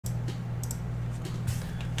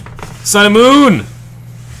Sun and Moon!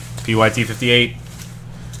 PYT 58.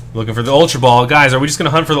 Looking for the Ultra Ball. Guys, are we just going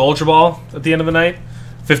to hunt for the Ultra Ball at the end of the night?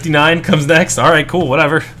 59 comes next. Alright, cool,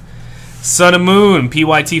 whatever. Sun and Moon,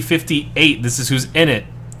 PYT 58. This is who's in it.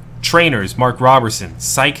 Trainers, Mark Robertson.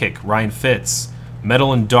 Psychic, Ryan Fitz.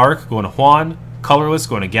 Metal and Dark, going to Juan. Colorless,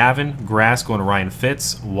 going to Gavin. Grass, going to Ryan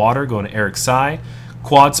Fitz. Water, going to Eric Sy.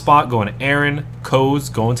 Quad Spot, going to Aaron. Codes,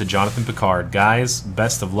 going to Jonathan Picard. Guys,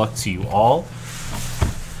 best of luck to you all.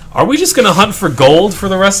 Are we just going to hunt for gold for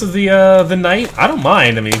the rest of the night? I don't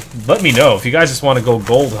mind. I mean, let me know. If you guys just want to go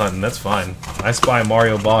gold hunting, that's fine. I spy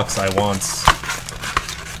Mario box I want.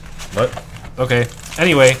 But, okay.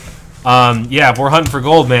 Anyway, yeah, if we're hunting for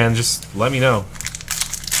gold, man, just let me know.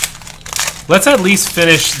 Let's at least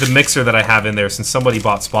finish the mixer that I have in there since somebody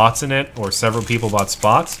bought spots in it, or several people bought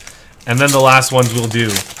spots. And then the last ones we'll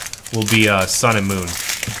do will be Sun and Moon.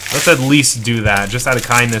 Let's at least do that, just out of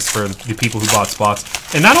kindness for the people who bought spots.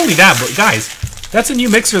 And not only that, but guys, that's a new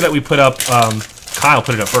mixer that we put up. Kyle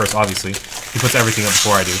put it up first, obviously. He puts everything up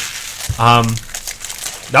before I do.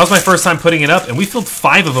 That was my first time putting it up, and we filled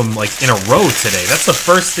 5 of them like in a row today. That's the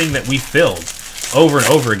first thing that we filled over and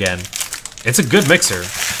over again. It's a good mixer.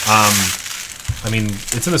 I mean,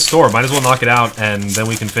 it's in the store. Might as well knock it out, and then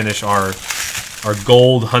we can finish our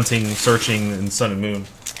gold hunting, searching in Sun and Moon.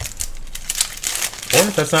 Or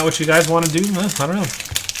if that's not what you guys want to do, I don't know.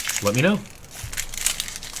 Let me know.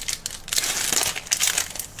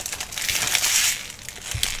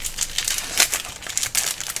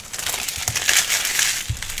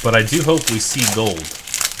 But I do hope we see gold.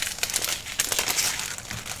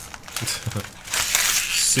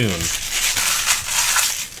 Soon.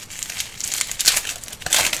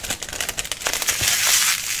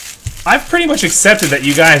 I've pretty much accepted that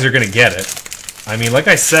you guys are going to get it. I mean, like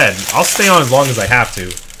I said, I'll stay on as long as I have to.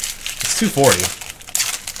 It's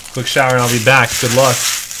 2:40. Quick shower and I'll be back. Good luck.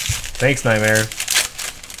 Thanks, Nightmare.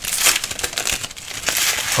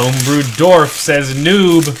 Homebrewed Dorf says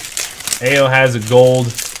noob. AO has a gold.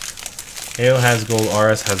 AO has gold.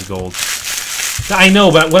 RS has gold. I know,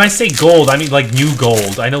 but when I say gold, I mean like new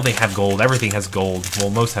gold. I know they have gold. Everything has gold. Well,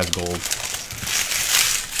 most has gold.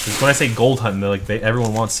 Because when I say gold hunting, like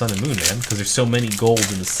everyone wants Sun and Moon, man. Because there's so many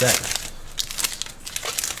golds in the set.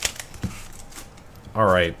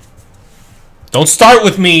 Alright. Don't start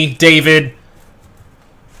with me, David!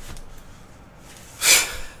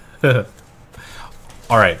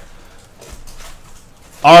 Alright.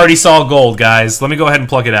 Already saw gold, guys. Let me go ahead and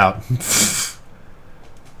pluck it out.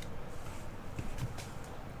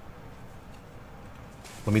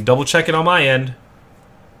 Let me double check it on my end.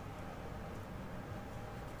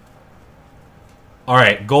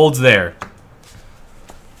 Alright, gold's there.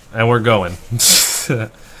 And we're going.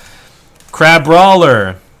 Crab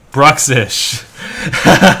Brawler. Bruxish.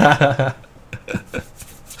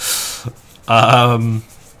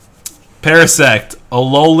 Parasect.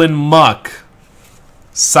 Alolan Muck.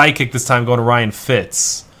 Psychic this time going to Ryan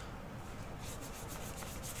Fitz.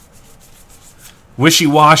 Wishy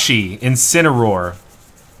Washy. Incineroar.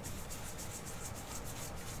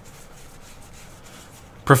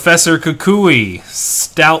 Professor Kukui.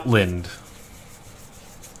 Stoutland.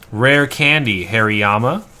 Rare Candy.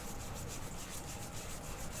 Hariyama.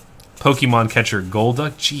 Pokemon Catcher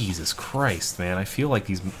Golduck. Jesus Christ, man. I feel like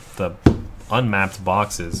the unmapped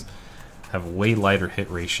boxes have way lighter hit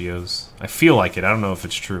ratios. I feel like it. I don't know if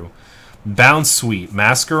it's true. Bounce Sweet.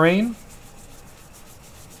 Masquerain.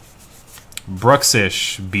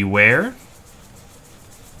 Bruxish. Beware.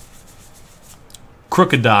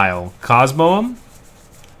 Crocodile. Cosmoem.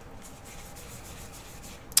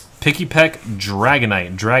 Picky Peck.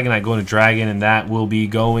 Dragonite. Dragonite going to Dragon, and that will be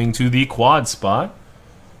going to the quad spot.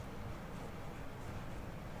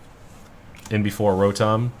 In before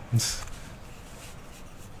Rotom.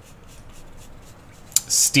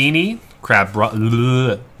 Steenie.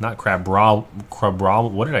 Not Crab Brawl.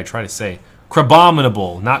 What did I try to say?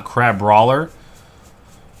 Crabominable, not Crab Brawler.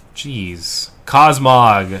 Jeez.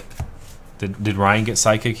 Cosmog. Did Ryan get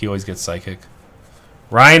Psychic? He always gets Psychic.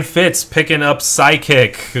 Ryan Fitz picking up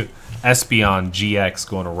Psychic. Espeon GX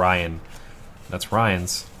going to Ryan. That's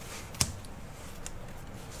Ryan's.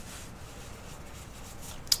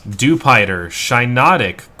 Dewpider,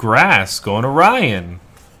 Shinotic, Grass, going to Ryan.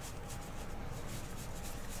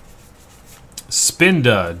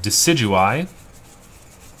 Spinda, Decidueye.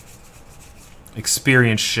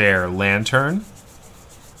 Experience Share, Lantern.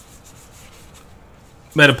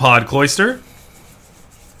 Metapod, Cloyster.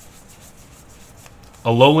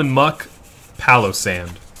 Alolan Muck,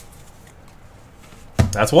 Palossand.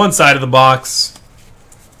 That's one side of the box.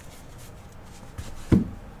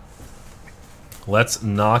 Let's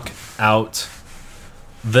knock out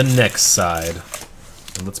the next side.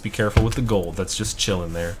 And let's be careful with the gold. That's just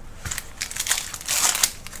chilling there.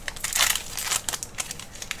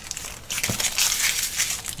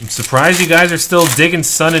 I'm surprised you guys are still digging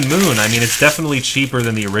Sun and Moon. I mean, it's definitely cheaper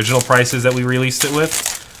than the original prices that we released it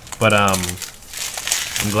with. But, I'm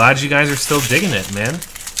glad you guys are still digging it, man.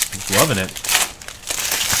 I'm loving it.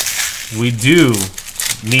 We do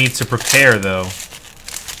need to prepare, though,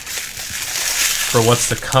 for what's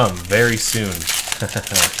to come very soon.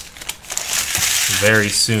 Very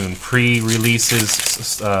soon.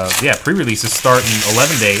 Pre-releases, pre-releases start in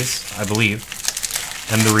 11 days, I believe.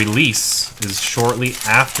 And the release is shortly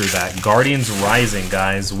after that. Guardians Rising,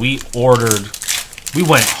 guys. We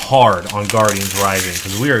went hard on Guardians Rising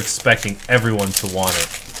because we were expecting everyone to want it.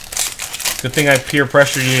 Good thing I peer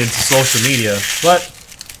pressured you into social media. But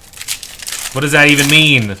what does that even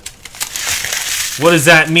mean? What does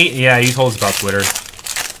that mean? Yeah, you told us about Twitter.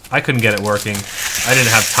 I couldn't get it working. I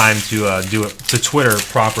didn't have time to do it to Twitter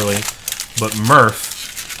properly. But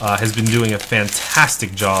Murph has been doing a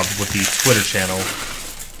fantastic job with the Twitter channel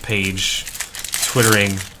page,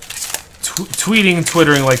 tweeting and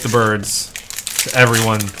twittering like the birds to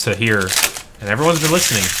everyone to hear, and everyone's been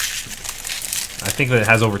listening. I think that it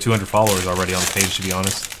has over 200 followers already on the page, to be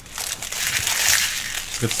honest.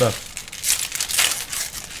 It's good stuff.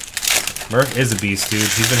 Murph is a beast, dude.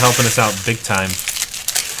 He's been helping us out big time.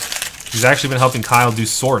 He's actually been helping Kyle do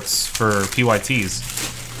sorts for PYTs,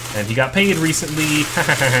 and he got paid recently.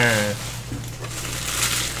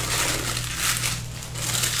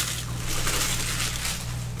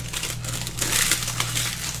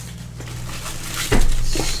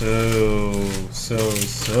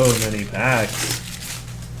 So many packs.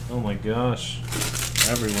 Oh my gosh.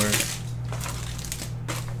 Everywhere.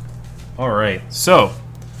 Alright, so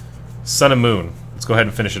Sun and Moon. Let's go ahead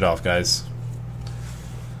and finish it off, guys.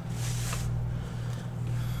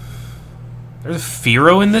 There's a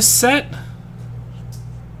Firo in this set?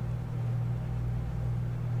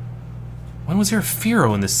 When was there a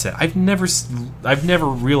Firo in this set? I've never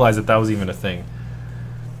realized that was even a thing.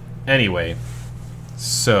 Anyway,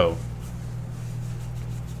 so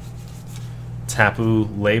Tapu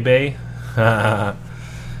Lebe,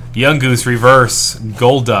 Young Goose Reverse,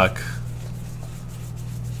 Golduck,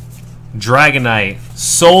 Dragonite,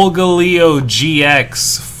 Solgaleo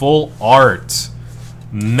GX Full Art,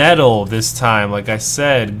 Metal this time, like I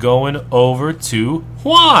said, going over to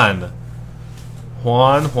Juan.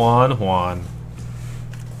 Juan.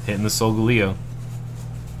 Hitting the Solgaleo.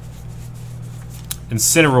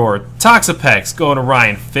 Incineroar, Toxapex going to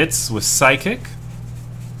Ryan Fitz with Psychic.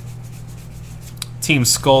 Team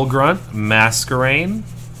Skullgrunt, Masquerain.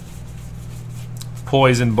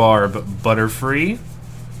 Poison Barb, Butterfree.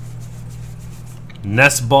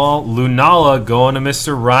 Nestball, Lunala going to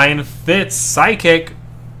Mr. Ryan Fitz, Psychic.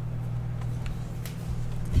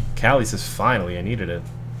 Callie says, finally, I needed it.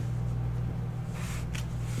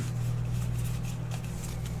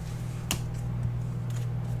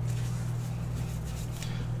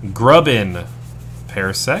 Grubbin,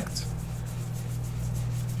 Parasect.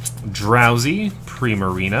 Drowsy,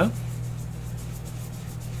 Primarina.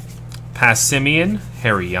 Passimian,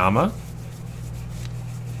 Hariyama.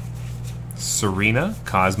 Serena,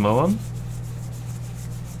 Cosmoem.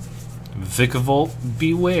 Vikavolt,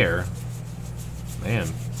 Beware. Man,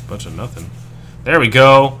 bunch of nothing. There we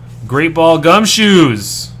go. Great Ball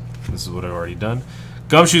Gumshoes. This is what I've already done.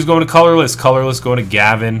 Gumshoes going to Colorless. Colorless going to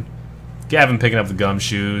Gavin. Gavin picking up the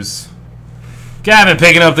Gumshoes. Gavin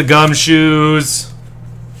picking up the Gumshoes.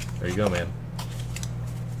 There you go, man.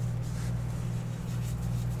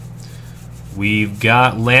 We've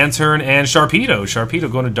got Lantern and Sharpedo.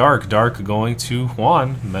 Sharpedo going to Dark. Dark going to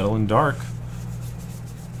Juan. Metal and Dark.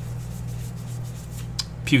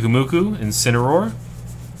 Pyukumuku, Incineroar.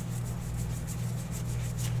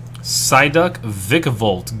 Psyduck,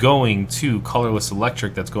 Vikavolt going to Colorless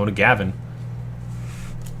Electric. That's going to Gavin.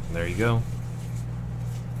 There you go.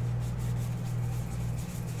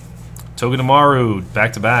 Togedemaru,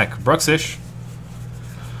 back-to-back. Bruxish.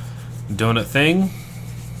 Donut Thing.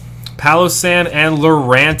 Palossand and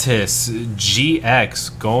Lurantis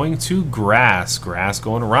GX going to Grass. Grass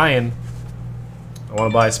going to Ryan. I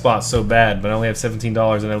want to buy a spot so bad, but I only have $17 and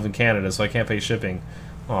I live in Canada, so I can't pay shipping.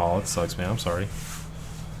 Oh, that sucks, man. I'm sorry.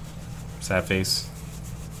 Sad face.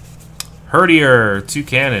 Herdier,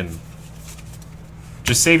 Toucannon.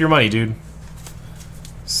 Just save your money, dude.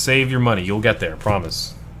 Save your money. You'll get there.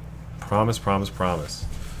 Promise. Promise, promise, promise.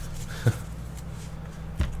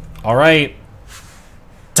 All right.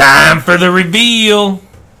 Time for the reveal.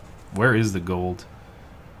 Where is the gold?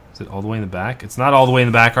 Is it all the way in the back? It's not all the way in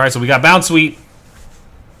the back. All right, so we got Bounce Sweet.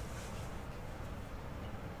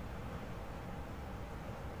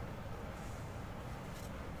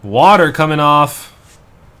 Water coming off.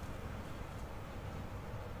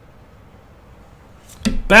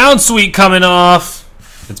 Bounce Sweet coming off.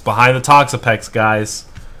 It's behind the Toxapex, guys.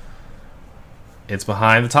 It's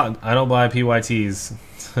behind the I don't buy PYTs.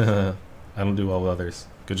 I don't do well with others.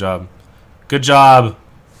 Good job. Good job.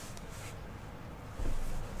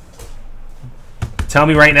 Tell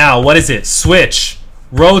me right now, what is it? Switch.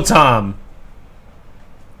 Rotom.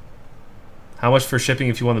 How much for shipping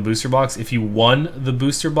if you won the booster box? If you won the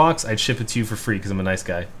booster box, I'd ship it to you for free because I'm a nice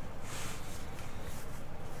guy.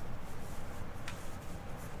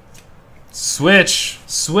 Switch.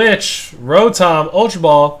 Switch. Rotom. Ultra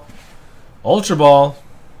Ball. Ultra Ball.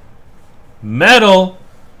 Metal.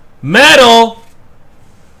 Metal.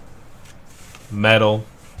 Metal.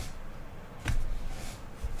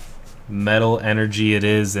 Metal energy it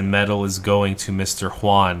is, and metal is going to Mr.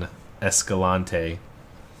 Juan Escalante.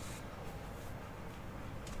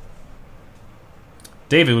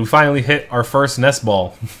 David, we finally hit our first nest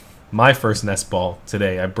ball. My first nest ball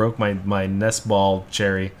today. I broke my nest ball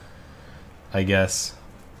cherry, I guess.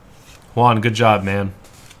 Juan, good job, man.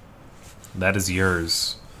 That is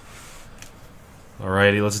yours.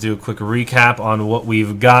 Alrighty, let's do a quick recap on what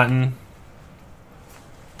we've gotten.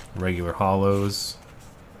 Regular hollows.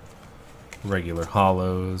 Regular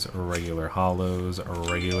hollows. Regular hollows.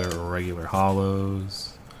 Regular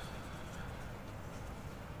hollows.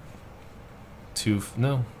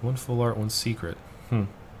 No, one full art, one secret.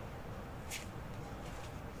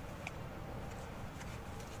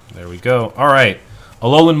 There we go. Alright.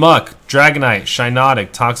 Alolan Muck, Dragonite,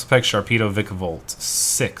 Shiinotic, Toxapex, Sharpedo, Vikavolt.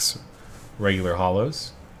 6 regular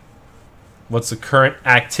hollows. What's the current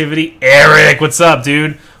activity? Eric, what's up,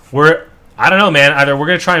 dude? I don't know, man. Either we're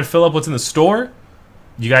going to try and fill up what's in the store.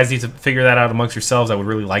 You guys need to figure that out amongst yourselves. I would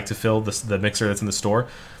really like to fill the mixer that's in the store.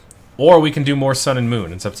 Or we can do more Sun and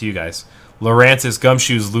Moon. It's up to you guys. Lurantis,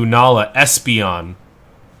 Gumshoes, Lunala, Espeon.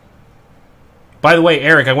 By the way,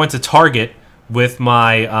 Eric, I went to Target with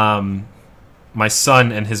my my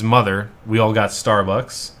son and his mother. We all got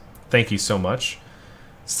Starbucks. Thank you so much.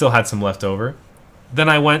 Still had some left over. Then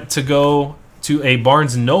I went to go to a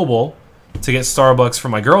Barnes & Noble to get Starbucks for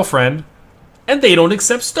my girlfriend, and they don't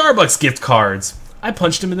accept Starbucks gift cards. I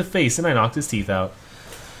punched him in the face and I knocked his teeth out.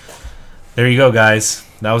 There you go, guys.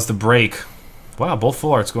 That was the break. Wow, both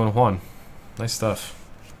full arts going to Juan. Nice stuff.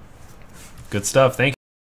 Good stuff. Thank you.